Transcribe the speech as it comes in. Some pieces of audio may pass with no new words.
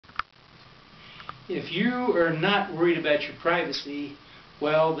If you are not worried about your privacy,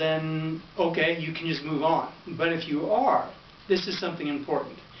 well then, okay, you can just move on. But if you are, this is something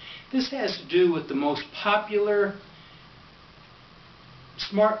important. This has to do with the most popular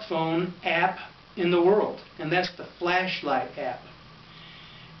smartphone app in the world, and that's the flashlight app.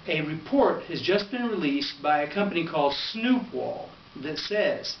 A report has just been released by a company called Snoop Wall that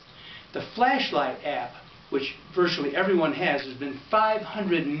says the flashlight app, which virtually everyone has, there's been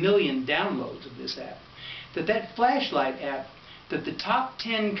 500 million downloads of this app, that flashlight app, that the top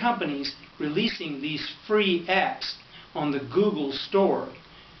 10 companies releasing these free apps on the Google store,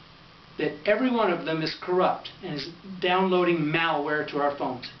 that every one of them is corrupt and is downloading malware to our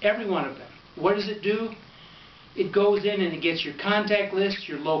phones. Every one of them. What does it do? It goes in and it gets your contact list,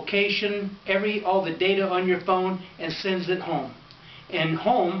 your location, all the data on your phone, and sends it home. And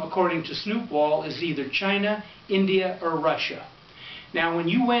home, according to Snoop Wall, is either China, India, or Russia. Now, when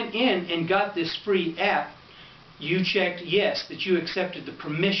you went in and got this free app, you checked yes, that you accepted the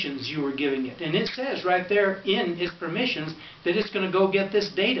permissions you were giving it. And it says right there in its permissions that it's going to go get this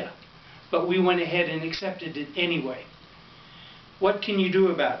data. But we went ahead and accepted it anyway. What can you do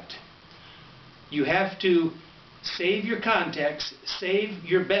about it? You have to save your contacts, save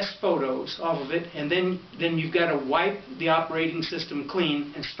your best photos off of it, and then you've got to wipe the operating system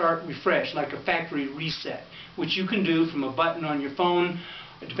clean and start refresh, like a factory reset, which you can do from a button on your phone,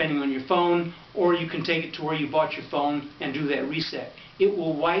 depending on your phone, or you can take it to where you bought your phone and do that reset. It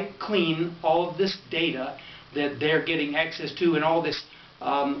will wipe clean all of this data that they're getting access to, and all this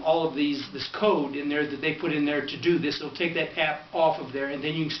this code in there that they put in there to do this. It'll take that app off of there, and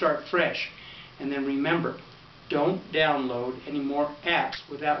then you can start fresh. And then remember, don't download any more apps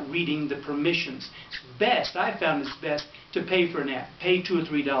without reading the permissions. It's best, I found it's best, to pay for an app. Pay $2 or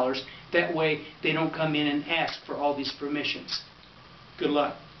 $3. That way they don't come in and ask for all these permissions. Good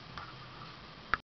luck.